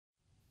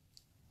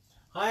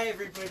Hi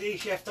everybody,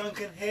 Chef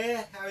Duncan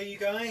here. How are you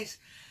guys?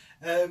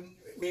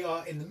 We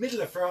are in the middle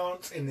of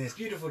France in this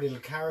beautiful little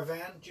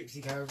caravan,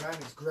 gypsy caravan.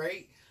 It's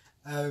great.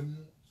 And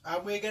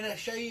we're going to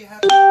show you how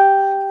to make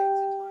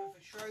pancakes in time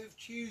for Shrove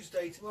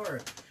Tuesday tomorrow.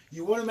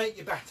 You want to make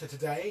your batter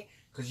today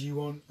because you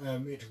want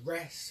it to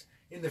rest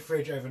in the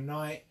fridge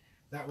overnight.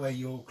 That way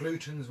your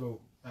glutens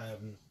will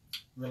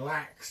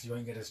relax. You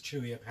won't get as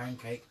chewy a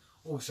pancake.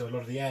 Also, a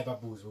lot of the air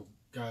bubbles will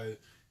go.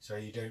 So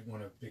you don't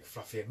want a big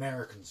fluffy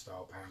American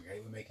style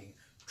pancake. We're making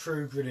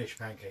true British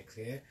pancakes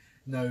here.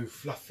 No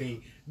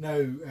fluffy,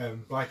 no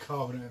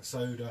bicarbonate of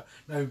soda,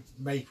 no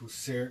maple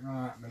syrup, none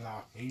of that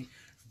malarkey.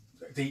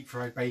 Deep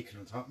fried bacon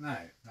on top. No,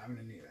 not having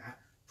any of that.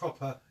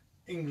 Proper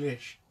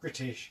English,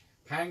 British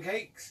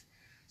pancakes.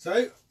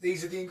 So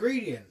these are the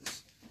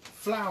ingredients.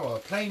 Flour,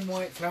 plain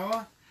white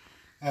flour,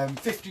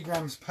 50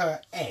 grams per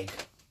egg.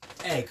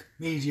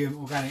 Medium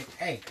organic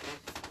egg.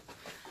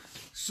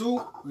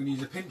 Salt, we're going to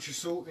use a pinch of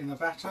salt in the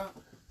batter.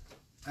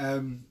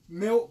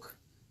 Milk,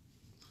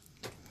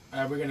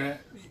 we're going to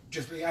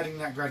just be adding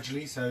that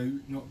gradually, so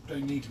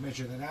don't need to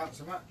measure that out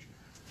so much.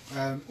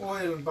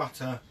 Oil and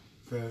butter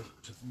to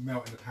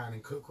melt in the pan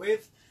and cook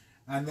with.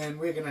 And then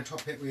we're going to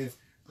top it with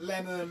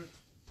lemon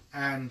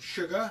and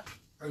sugar.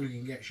 Only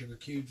can get sugar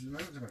cubes at the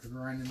moment, so I'm going to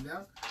grind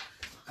them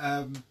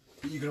down.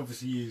 But you can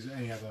obviously use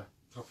any other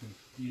topping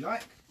you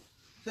like.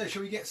 So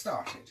shall we get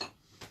started? Do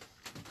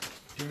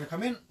you want to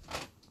come in?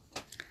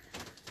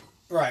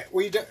 Right,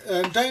 we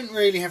don't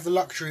really have the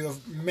luxury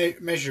of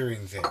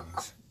measuring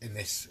things in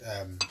this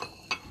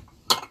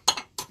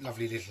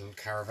lovely little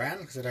caravan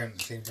because I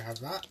don't seem to have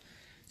that.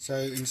 So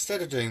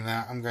instead of doing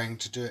that, I'm going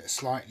to do it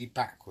slightly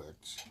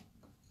backwards.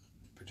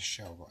 Bit of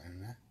shell got in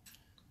there.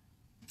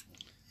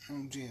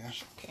 Oh dear.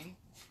 Okay.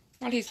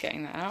 While he's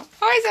getting that out.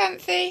 Hi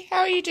Xanthi, how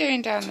are you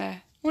doing down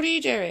there? What are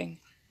you doing?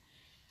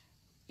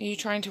 Are you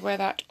trying to wear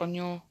that on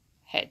your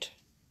head?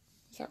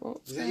 Is that what?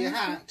 Is that your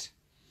hat?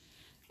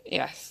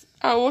 Yes.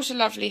 Oh, what a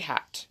lovely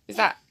hat. Is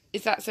that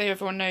so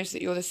everyone knows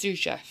that you're the sous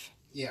chef?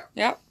 Yeah.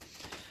 Yep.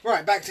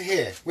 Right, back to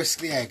here. Whisk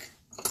the egg.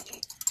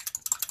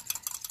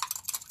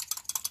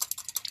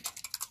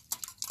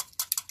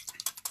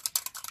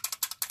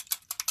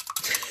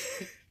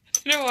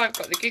 I don't know why I've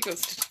got the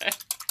giggles today.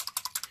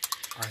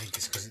 I think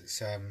it's because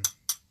it's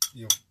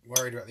you're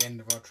worried about the end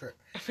of our trip.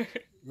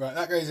 Right,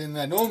 that goes in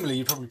there. Normally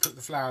you probably put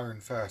the flour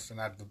in first and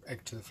add the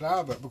egg to the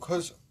flour, but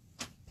because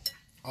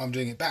I'm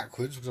doing it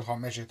backwards because I can't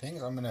measure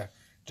things, I'm going to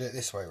do it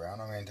this way around.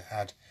 I'm going to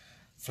add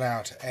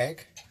flour to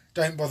egg.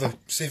 Don't bother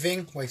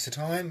sieving, waste of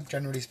time,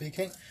 generally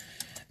speaking.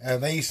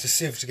 They used to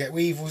sieve to get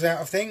weevils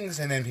out of things,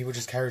 and then people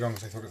just carried on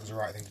because they thought it was the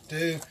right thing to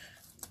do.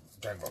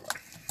 Don't bother.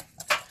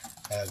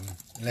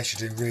 Unless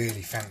you're doing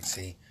really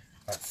fancy,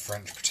 like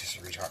French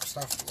patisserie type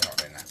stuff, but we're not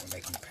doing that. We're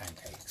making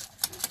pancakes.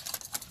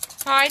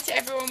 Hi to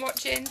everyone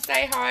watching.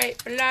 Say hi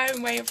below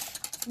and where you're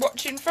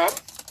watching from.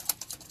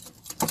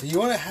 So you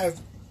want to have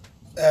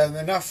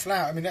enough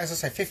flour. I mean, as I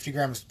say, 50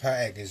 grams per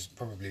egg is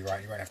probably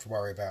right. You won't have to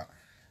worry about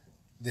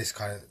this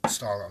kind of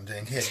style that I'm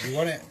doing here. You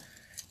want it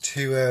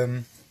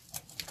to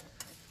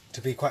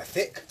be quite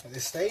thick at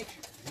this stage.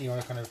 You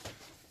want to kind of,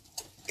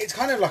 it's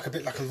kind of like a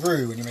bit like a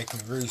roux when you're making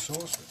a roux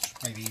sauce, which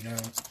maybe you know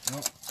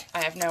not.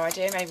 I have no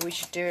idea. Maybe we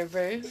should do a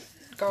roux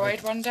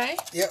guide one day.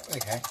 Yep.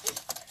 Okay.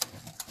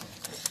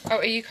 Oh,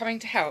 are you coming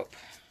to help?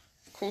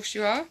 Of course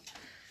you are.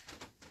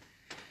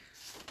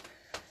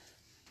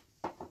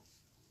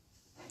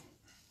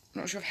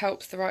 Not sure if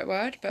help's the right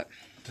word, but...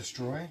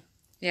 Destroy?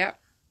 Yeah.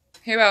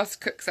 Who else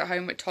cooks at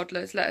home with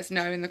toddlers? Let us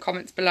know in the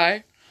comments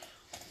below.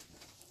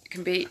 It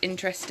can be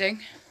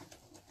interesting.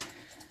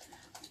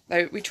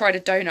 Though we tried a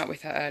donut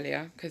with her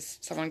earlier because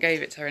someone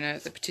gave it to her in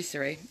the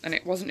patisserie and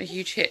it wasn't a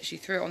huge hit. She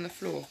threw it on the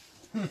floor.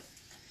 It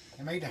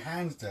made her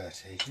hands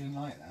dirty. She didn't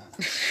like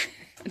that.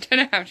 I don't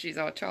know how she's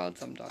our child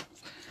sometimes.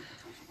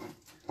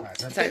 Right,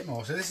 so a bit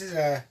more. So this is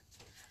a...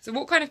 So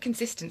what kind of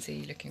consistency are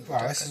you looking for?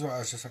 Well, this is what I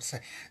was just about to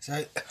say.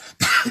 So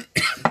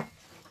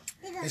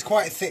it's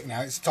quite thick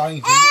now. It's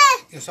starting to,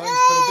 you're starting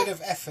to put a bit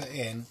of effort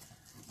in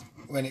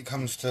when it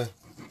comes to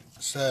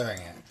stirring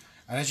it.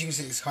 And as you can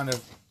see, it's kind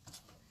of,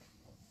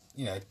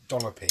 you know,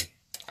 dollopy.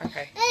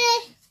 Okay.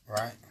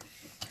 Right.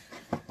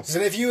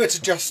 So if you were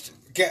to just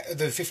get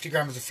the 50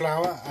 grams of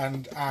flour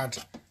and add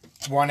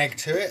one egg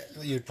to it,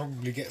 you'd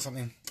probably get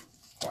something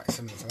quite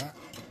similar to that.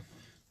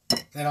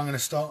 Then I'm going to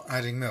start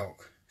adding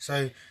milk.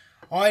 So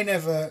I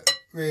never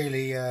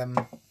really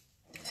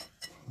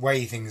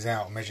weigh things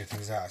out or measure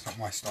things out. It's not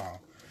my style.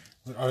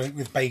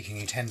 With baking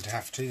you tend to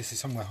have to. This is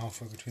somewhere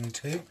halfway between the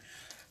two.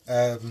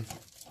 But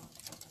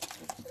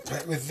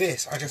with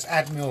this I just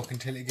add milk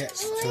until it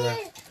gets to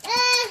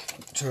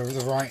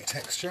the right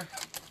texture.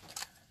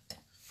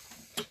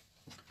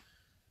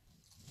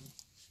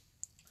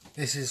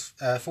 This is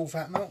full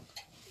fat milk.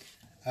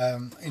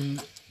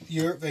 In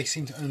Europe they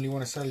seem to only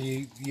want to sell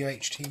you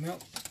UHT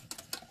milk.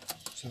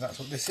 So that's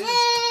what this is.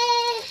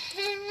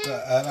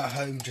 But at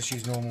home just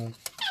use normal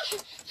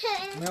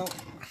milk.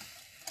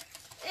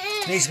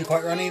 It needs to be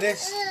quite runny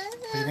this,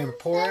 because you're going to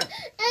pour it.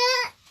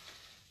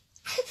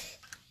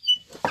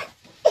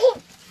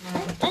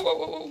 Whoa,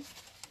 whoa, whoa.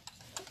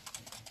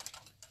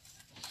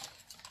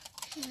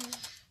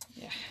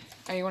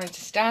 Oh, you wanted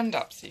to stand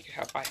up so you could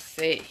help. I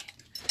see.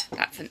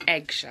 That's an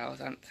eggshell,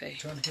 Xanthi. Do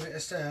you want to give it a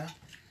stir?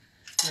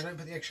 No, don't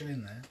put the eggshell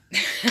in there.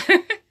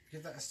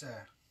 Give that a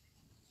stir.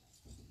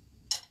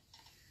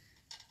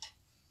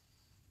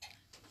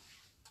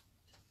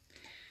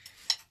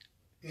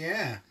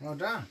 Yeah, well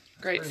done.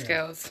 That's Great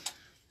brilliant. skills.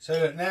 So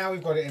look, now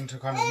we've got it into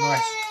kind of a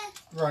nice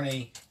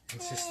runny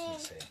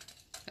consistency.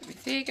 Let me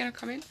see, you're going to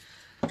come in.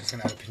 I'm just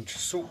going to add a pinch of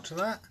salt to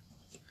that.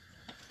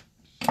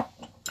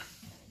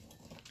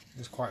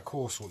 It's quite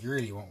coarse salt. You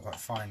really want quite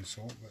fine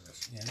salt, but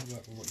that's,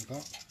 work with what you've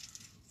got.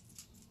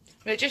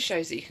 Well, it just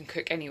shows that you can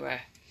cook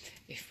anywhere.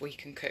 If we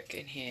can cook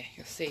in here,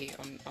 you'll see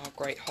on our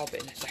great hob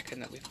in a second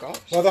that we've got.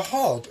 Well, the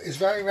hob is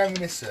very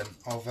reminiscent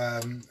of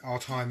our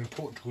time in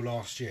Portugal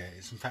last year.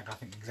 It's in fact, I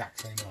think, the exact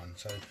same one.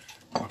 So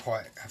I've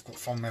got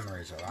fond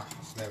memories of that.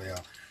 So there we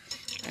are.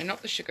 And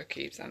not the sugar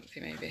cubes,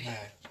 Xanthi, maybe.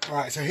 No.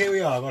 Right, so here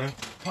we are. I've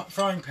got a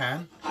frying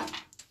pan.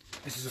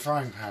 This is a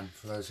frying pan,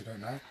 for those who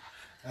don't know.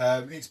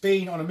 It's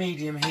been on a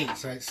medium heat,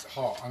 so it's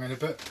hot. I'm going to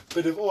put a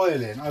bit of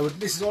oil in.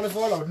 This is olive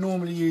oil. I would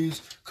normally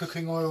use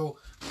cooking oil,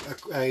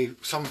 a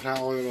sunflower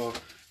oil or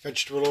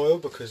vegetable oil,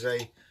 because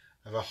they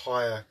have a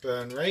higher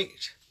burn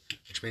rate,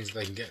 which means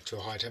they can get to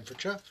a high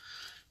temperature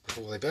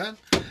before they burn.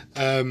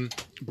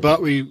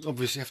 But we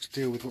obviously have to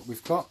deal with what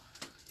we've got.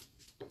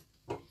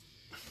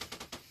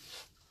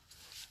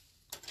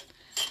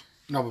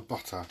 Knob of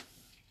butter.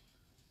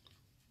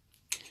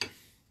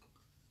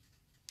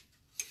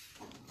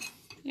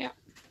 Yeah.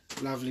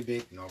 Lovely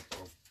big knob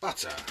of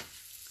butter.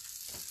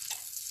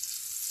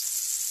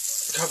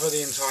 Cover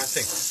the entire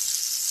thing.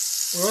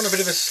 We're on a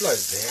bit of a slope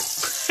here.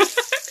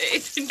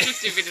 It's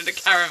interesting being in a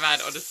caravan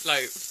on a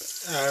slope.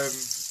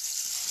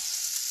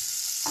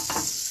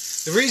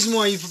 The reason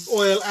why you put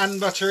oil and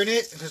butter in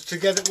it, because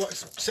together,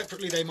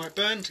 separately they might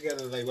burn,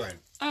 together they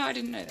won't. Oh, I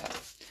didn't know that.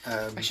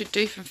 I should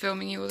do from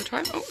filming you all the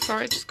time. Oh,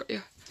 sorry, I just got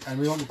you. And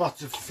we want the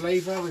butter for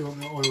flavour, we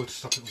want the oil to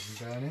stop it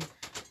from burning.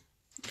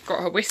 I've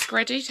got a whisk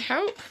ready to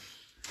help.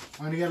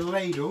 I'm going to get a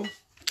ladle.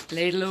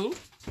 Ladle.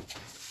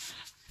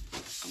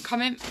 I'm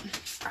coming.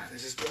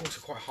 This is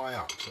also quite high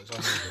up, so it's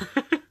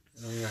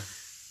uneven.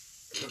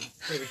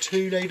 Maybe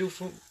 2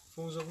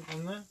 ladlefuls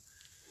on there.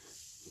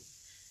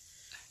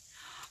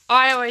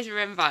 I always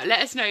remember,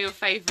 let us know your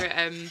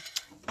favourite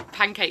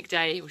pancake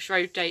day or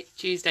Shrove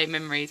Tuesday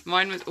memories.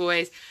 Mine was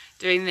always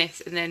doing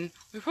this, and then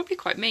we were probably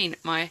quite mean.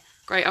 My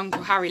great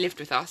uncle Harry lived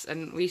with us,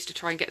 and we used to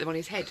try and get them on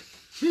his head.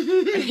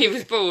 And he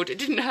was bored. It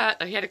didn't hurt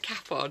though, he had a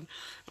cap on,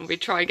 and we'd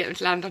try and get them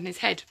to land on his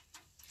head.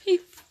 He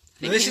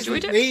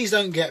enjoyed it. These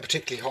don't get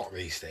particularly hot,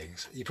 these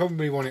things. You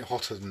probably want it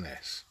hotter than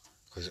this,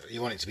 because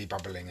you want it to be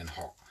bubbling and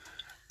hot.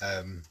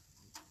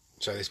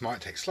 So this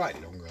might take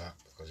slightly longer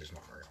because it's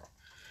not very hot.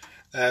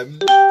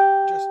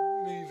 Just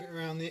move it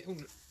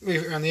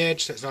around the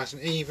edge so it's nice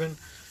and even.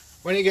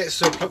 When it gets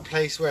to a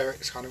place where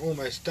it's kind of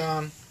almost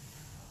done,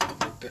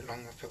 a bit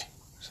longer, up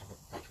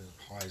as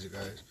high as it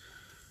goes,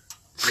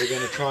 we're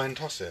going to try and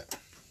toss it.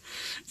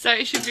 So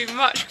it should be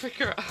much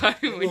quicker at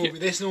home.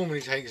 This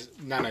normally takes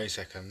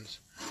nanoseconds.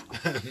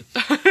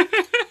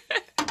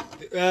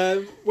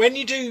 When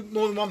you do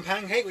more than one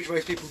pancake, which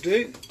most people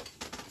do,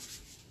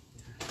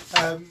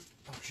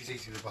 she's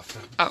eating the butter.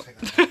 Oh.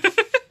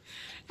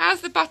 How's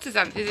the butter,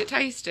 Xanthi? Is it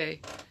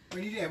tasty?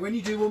 When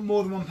you do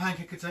more than one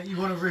pancake, you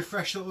want to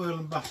refresh the oil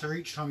and butter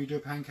each time you do a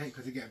pancake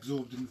because they get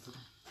absorbed into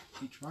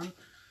each one.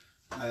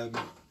 I'm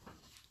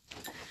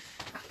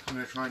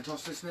going to try and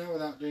toss this now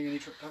without doing any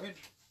chopped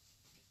cabbage.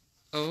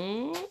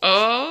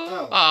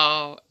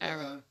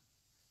 Error.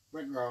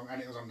 Went wrong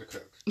and it was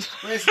undercooked.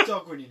 Where's the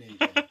dog when you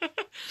need him?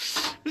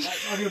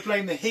 I'm going to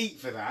blame the heat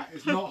for that.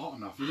 It's not hot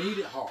enough. You need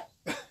it hot.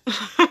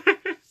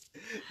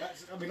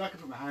 I can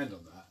put my hand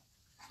on that.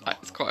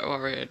 That's quite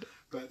worrying.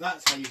 But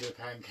that's how you do a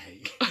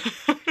pancake.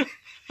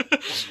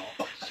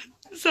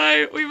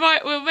 So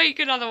we'll make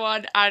another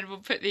one and we'll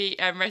put the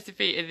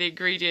recipe and the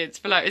ingredients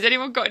below. Has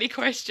anyone got any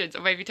questions,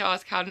 or maybe to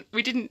ask how?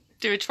 We didn't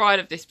do a trial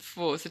of this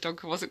before, so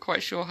Duncan wasn't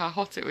quite sure how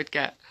hot it would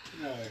get.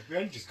 No, we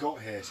only just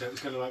got here, so it was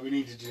kind of like we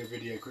needed to do a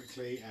video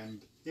quickly,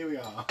 and here we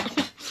are.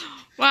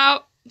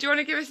 Well, do you want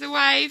to give us a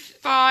wave?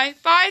 Bye.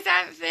 Bye,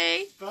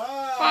 Xanthi.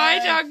 Bye. Bye,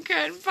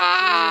 Duncan.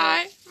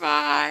 Bye.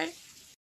 Bye.